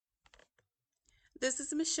This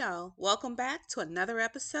is Michelle. Welcome back to another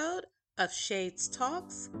episode of Shades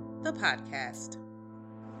Talks, the podcast.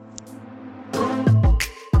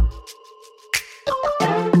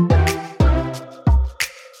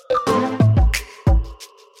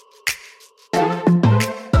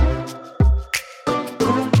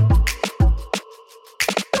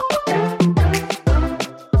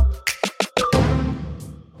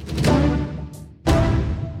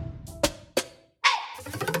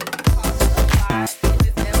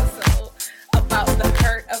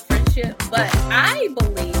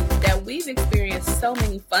 So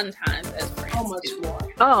many fun times as friends. So much more.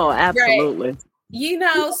 Oh, absolutely. Right? You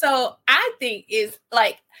know, so I think it's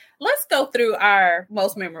like, let's go through our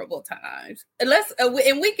most memorable times.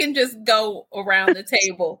 And we can just go around the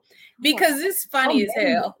table because it's funny as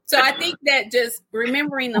hell. So I think that just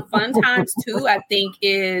remembering the fun times too, I think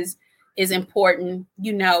is important,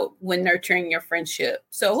 you know, when nurturing your friendship.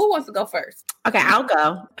 So who wants to go first? Okay, I'll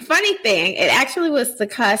go. Funny thing, it actually was the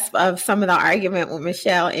cusp of some of the argument with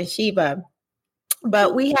Michelle and Sheba.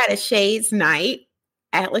 But we had a Shades night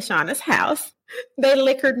at LaShawna's house. They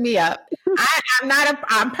liquored me up.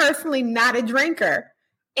 I'm personally not a drinker.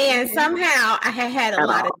 And somehow I had a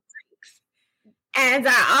lot of drinks. And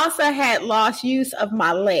I also had lost use of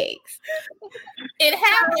my legs. It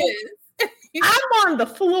happens. I'm on the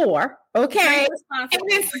floor, okay? And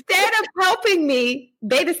instead of helping me,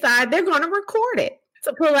 they decide they're going to record it.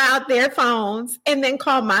 To pull out their phones and then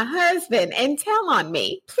call my husband and tell on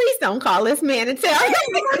me. Please don't call this man and tell him.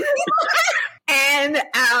 And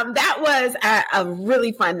that was a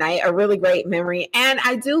really fun night, a really great memory. And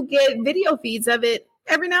I do get video feeds of it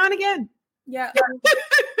every now and again. Yeah.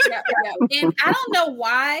 And I don't know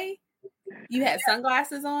why you had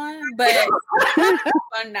sunglasses on, but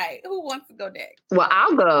fun night. Who wants to go next? Well,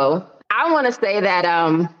 I'll go. I want to say that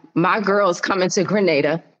my girls coming to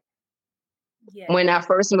Grenada. Yes. When I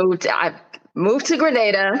first moved to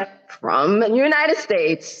Grenada from the United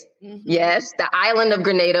States. Mm-hmm. Yes, the island of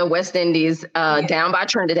Grenada, West Indies, down by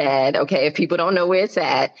Trinidad. Okay, if people don't know where it's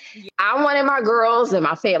at. Yeah. I wanted my girls and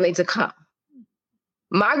my family to come.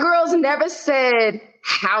 My girls never said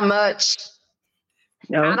how much.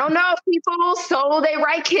 No. I don't know if people sold their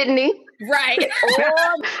right kidney. Right. Or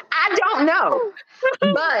I don't know.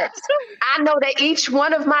 But I know that each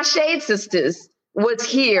one of my Shade sisters was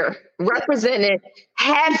here, represented,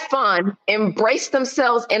 had fun, embraced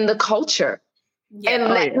themselves in the culture, and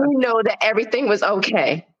let me know that everything was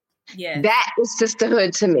okay. Yes. That is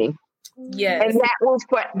sisterhood to me. Yes. And that will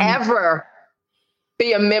forever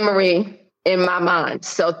be a memory in my mind.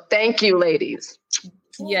 So thank you, ladies.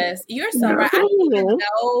 Yes, you're so right. I don't even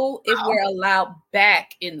know if we're allowed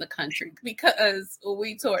back in the country because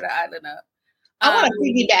we tore the island up. I want to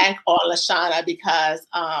piggyback on LaShawna because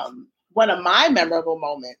one of my memorable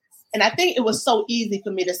moments, and I think it was so easy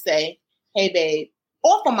for me to say, hey, babe,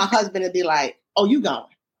 or for my husband to be like, oh, you going.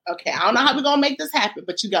 Okay, I don't know how we're going to make this happen,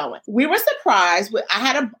 but you going. We were surprised.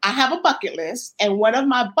 I have a bucket list, and one of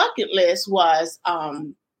my bucket lists was,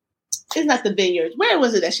 it's not the vineyards. Where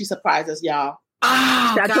was it that she surprised us, y'all?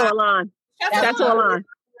 Oh, Chateau Alon. Chateau Alon.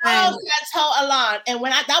 Oh, Chateau Alon. And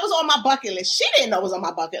when that was on my bucket list, she didn't know it was on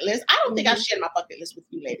my bucket list. I don't think I shared my bucket list with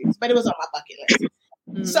you ladies, but it was on my bucket list.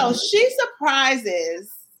 Mm-hmm. So she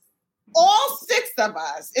surprises all six of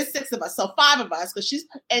us. It's six of us, so five of us, because she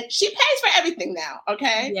pays for everything now.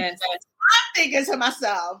 Okay. Yes. I'm thinking to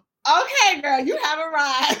myself, okay, girl, you have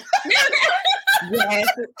arrived. Yes,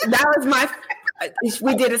 that was my.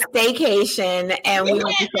 We did a staycation, and we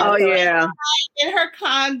went to in her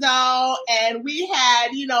condo, and we had,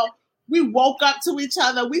 we woke up to each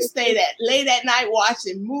other. We stayed late at night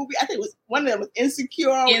watching movies. I think it was one of them was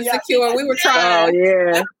Insecure. We were trying. Oh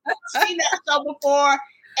yeah, seen that show before,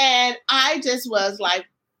 and I just was like,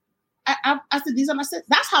 I said, these are my sisters.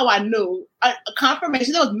 That's how I knew a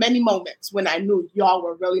confirmation. There was many moments when I knew y'all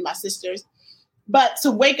were really my sisters. But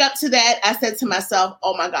to wake up to that, I said to myself,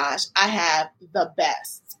 oh my gosh, I have the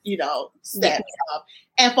best, set up.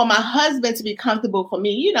 And for my husband to be comfortable for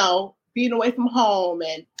me, being away from home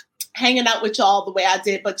and hanging out with y'all the way I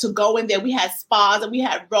did. But to go in there, we had spas and we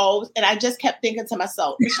had robes. And I just kept thinking to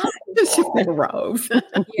myself, robes. Yeah,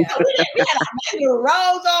 we had our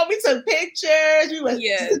robes on. We took pictures. We were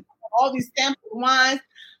all these sample wines.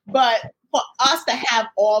 But for us to have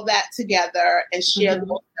all that together and share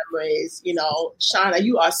those memories, Shauna,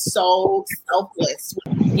 you are so selfless.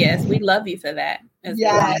 Yes, we love you for that.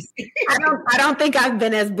 Yes. Well. I don't think I've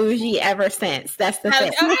been as bougie ever since. That's the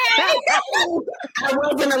thing. I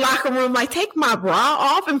was in the locker room like, take my bra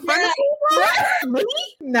off in front of me.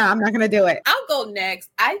 No, I'm not going to do it. I'll go next.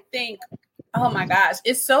 I think Oh my gosh,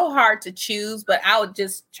 it's so hard to choose, but I would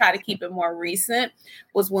just try to keep it more recent.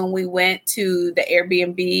 Was when we went to the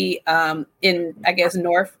Airbnb in, I guess,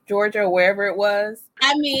 North Georgia or wherever it was.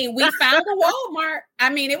 I mean, we found a Walmart. I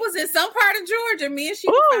mean, it was in some part of Georgia. Me and she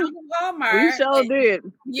found a Walmart. We sure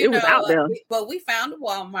did. It was out there. But we found a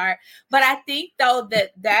Walmart. But I think though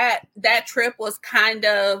that trip was kind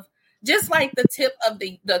of just like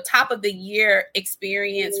the top of the year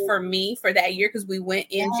experience for me for that year, because we went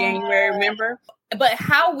in January, remember? But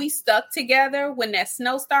how we stuck together when that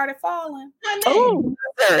snow started falling. Oh,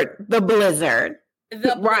 the blizzard.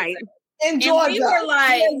 Right. In Georgia. And we were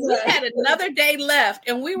like, we had another day left,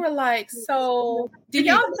 and we were like, so do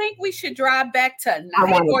y'all think we should drive back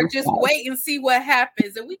tonight or just wait and see what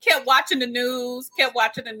happens? And we kept watching the news,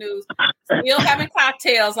 still having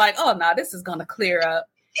cocktails, like, oh no, this is gonna clear up.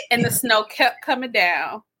 And the snow kept coming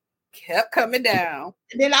down. And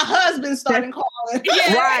then our husband started calling.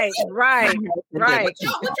 Yeah. Right. What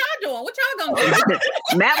y'all doing? What y'all gonna do?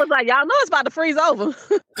 Matt was like, y'all know it's about to freeze over.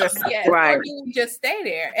 Yes, right. Or do we just stay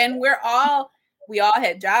there? And we all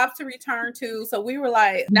had jobs to return to. So we were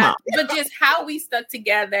like, but just how we stuck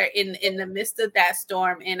together in the midst of that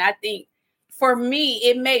storm. And I think for me,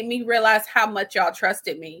 it made me realize how much y'all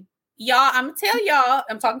trusted me. Y'all, I'm gonna tell y'all,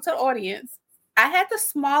 I'm talking to the audience. I had the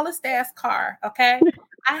smallest ass car, okay?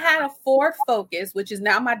 I had a Ford Focus, which is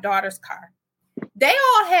now my daughter's car. They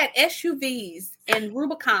all had SUVs and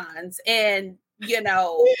Rubicons and,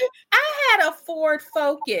 I had a Ford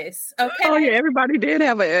Focus, okay? Oh, yeah, everybody did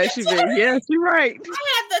have an SUV. Yes, you're right. I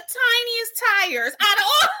had the tiniest tires out of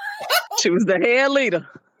all. She was the head leader.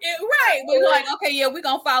 Right. We were like, okay, yeah, we're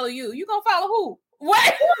going to follow you. You going to follow who?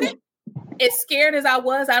 What? As scared as I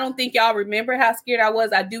was, I don't think y'all remember how scared I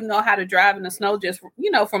was. I do know how to drive in the snow just,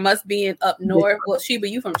 from us being up north. Well, Sheba,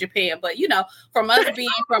 you from Japan, but, from us being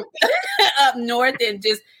from up north and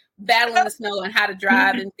just battling the snow and how to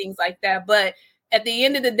drive and things like that. But at the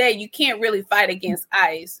end of the day, you can't really fight against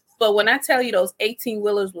ice. But when I tell you those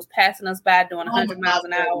 18-wheelers was passing us by doing 100 miles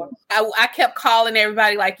an hour, I kept calling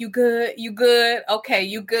everybody like, you good? You good? Okay,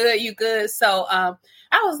 you good? You good? So I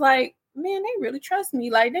was like, man, they really trust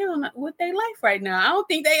me. Like, they don't know what they life right now. I don't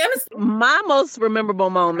think they understand. My most memorable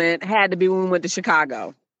moment had to be when we went to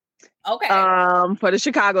Chicago. Okay. For the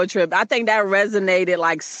Chicago trip. I think that resonated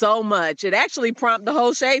like so much. It actually prompted the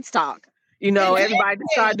whole Shades Talk. Everybody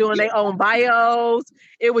started doing their own bios.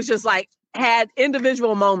 It was just like, had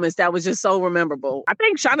individual moments that was just so memorable. I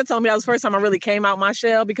think Shauna told me that was the first time I really came out my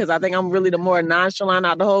shell, because I think I'm really the more nonchalant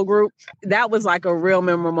out of the whole group. That was like a real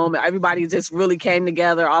memorable moment. Everybody just really came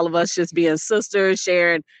together. All of us just being sisters,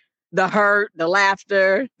 sharing the hurt, the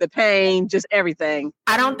laughter, the pain, just everything.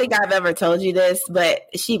 I don't think I've ever told you this, but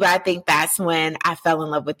Sheba, I think that's when I fell in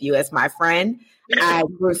love with you as my friend. I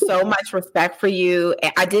grew so much respect for you.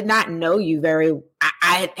 I did not know you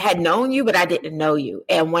I had known you, but I didn't know you.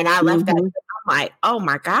 And when I left that, I'm like, oh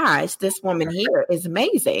my gosh, this woman here is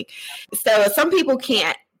amazing. So some people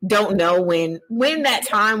don't know when that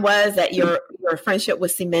time was that your friendship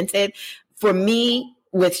was cemented. For me,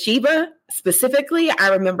 with Sheba specifically, I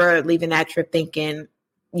remember leaving that trip thinking,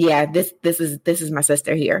 yeah, this is my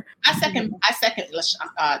sister here. I second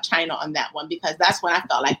China on that one, because that's when I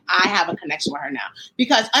felt like I have a connection with her now.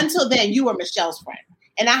 Because until then, you were Michelle's friend,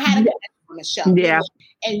 and I had a connection with Michelle. Yeah,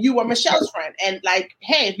 and you were Michelle's friend, and like,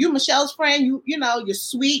 hey, if you're Michelle's friend, you're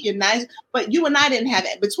sweet, you're nice, but you and I didn't have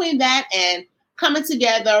that. Between that and coming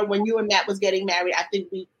together when you and Matt was getting married, I think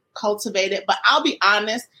we cultivated. But I'll be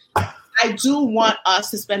honest, I do want us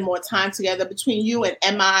to spend more time together between you and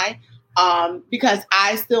MI. Because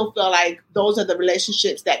I still feel like those are the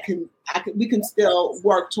relationships that we can still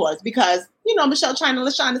work towards, because, Michelle, China,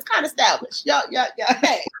 LaShawn is kind of established. Yeah.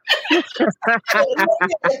 Hey.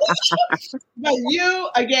 But you,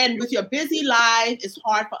 again, with your busy life, it's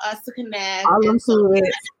hard for us to connect. I'll include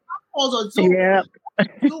it. Yeah.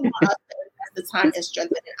 Do want us to invest the time and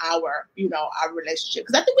strengthen our relationship.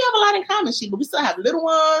 Because I think we have a lot in common, but we still have little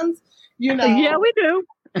ones, Yeah, we do.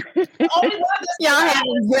 Y'all have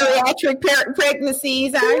geriatric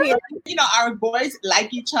pregnancies out here. Our boys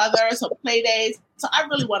like each other, so play days. So I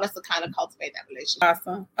really want us to kind of cultivate that relationship.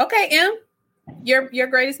 Awesome. Okay, Em, your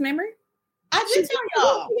greatest memory? I did tell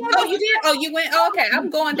y'all. Oh, you did? Oh, you went? Oh, okay, I'm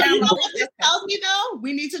going down. You know what this tells me, though?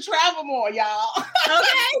 We need to travel more, y'all.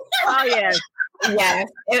 Okay. Oh, yes. Yes,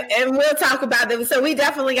 and we'll talk about them. So we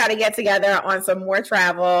definitely got to get together on some more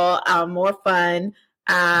travel, more fun.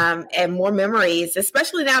 And more memories,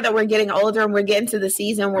 especially now that we're getting older and we're getting to the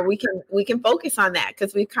season where we can focus on that,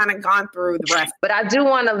 because we've kind of gone through the rest. But I do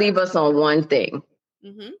want to leave us on one thing,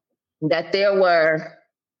 that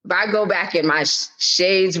if I go back in my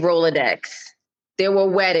Shades Rolodex, There were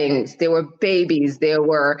weddings, there were babies, there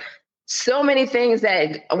were so many things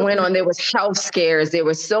that went on. There was health scares, there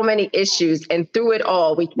were so many issues, and through it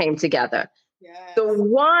all, we came together. Yes. The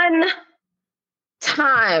one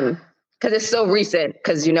time, because it's so recent,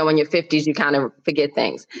 because in your 50s, you kind of forget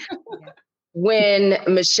things. When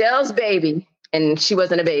Michelle's baby, and she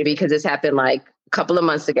wasn't a baby because this happened like a couple of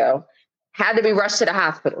months ago, had to be rushed to the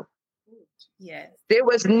hospital. Yes. There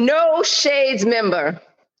was no Shades member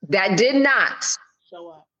that did not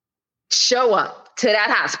show up to that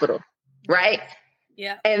hospital, right?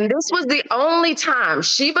 Yeah. And this was the only time.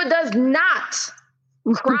 Sheba does not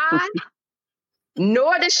cry,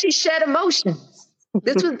 nor does she shed emotions.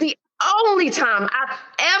 This was the only time I've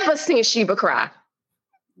ever seen Sheba cry.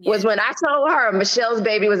 Was when I told her Michelle's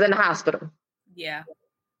baby was in the hospital. Yeah.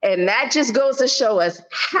 And that just goes to show us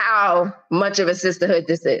how much of a sisterhood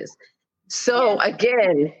this is. So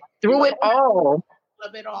again, through it all,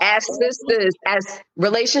 as sisters, as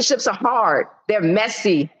relationships are hard, they're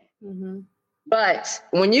messy. Mm-hmm. But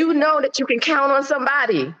when you know that you can count on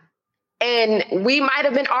somebody, and we might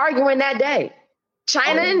have been arguing that day.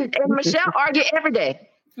 China and Michelle argue every day.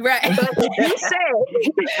 Right. But you said...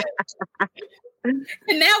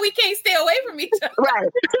 And now we can't stay away from each other. Right.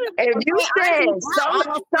 If you said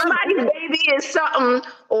somebody's baby is something,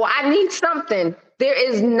 or I need something, there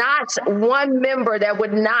is not one member that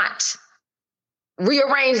would not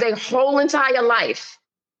rearrange their whole entire life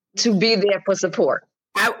to be there for support.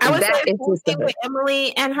 I was saying with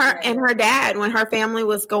Emily and her dad when her family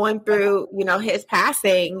was going through, his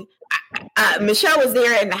passing. Michelle was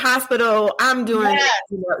there in the hospital. I'm doing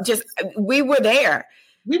we were there.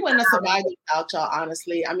 We wouldn't have survived without y'all,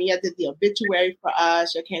 honestly. I mean, you did the obituary for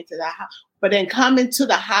us. You came to the house. But then coming to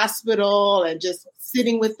the hospital and just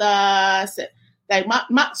sitting with us. And, like,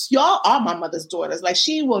 y'all are my mother's daughters. Like,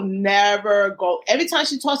 she will never go. Every time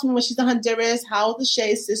she talks to me when she's in Honduras, how are the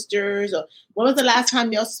Shea sisters? Or when was the last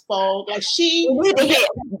time y'all spoke? Like, she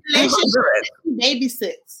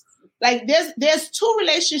babysits. Like, there's two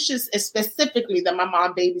relationships specifically that my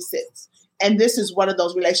mom babysits. And this is one of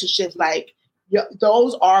those relationships, like,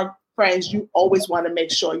 those are friends you always want to make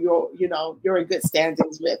sure you're in good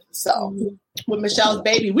standings with. So with Michelle's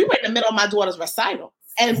baby, we were in the middle of my daughter's recital,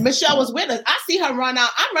 and Michelle was with us. I see her run out.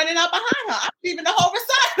 I'm running out behind her. I'm leaving the whole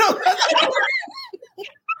recital. Like,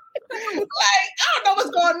 I don't know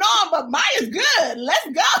what's going on, but Maya's good. Let's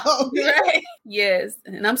go. Right. Yes,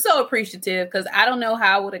 and I'm so appreciative because I don't know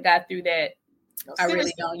how I would have got through that. I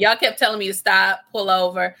really don't. Y'all kept telling me to stop, pull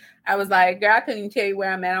over. I was like, girl, I couldn't even tell you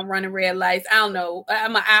where I'm at. I'm running red lights. I don't know.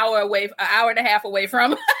 I'm an hour and a half away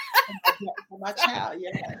from my child.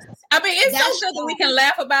 Yes. I mean, it's so good that we can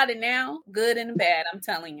laugh about it now, good and bad. I'm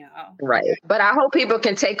telling y'all. Right. But I hope people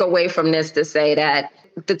can take away from this to say that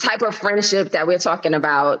the type of friendship that we're talking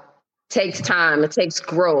about takes time. It takes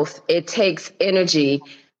growth. It takes energy.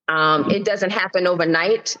 It doesn't happen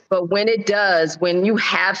overnight. But when it does, when you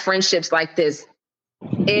have friendships like this,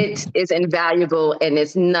 it is invaluable and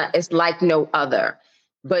it's like no other.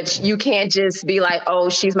 But you can't just be like, oh,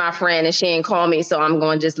 she's my friend and she ain't call me, so I'm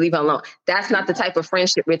going to just leave her alone. That's not the type of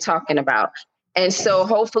friendship we're talking about. And so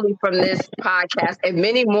hopefully from this podcast and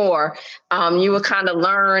many more, you will kind of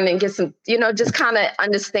learn and get some, just kind of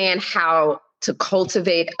understand how to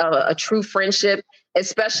cultivate a true friendship,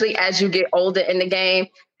 especially as you get older in the game.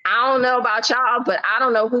 I don't know about y'all, but I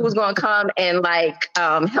don't know who's going to come and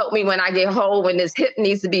help me when I get whole, when this hip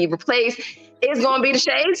needs to be replaced. It's going to be the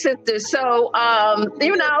Shade sisters. So,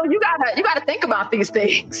 you gotta think about these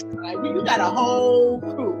things. Right. You got a whole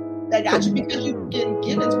crew that got you because you've been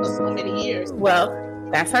given for so many years. Well,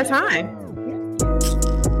 that's our time.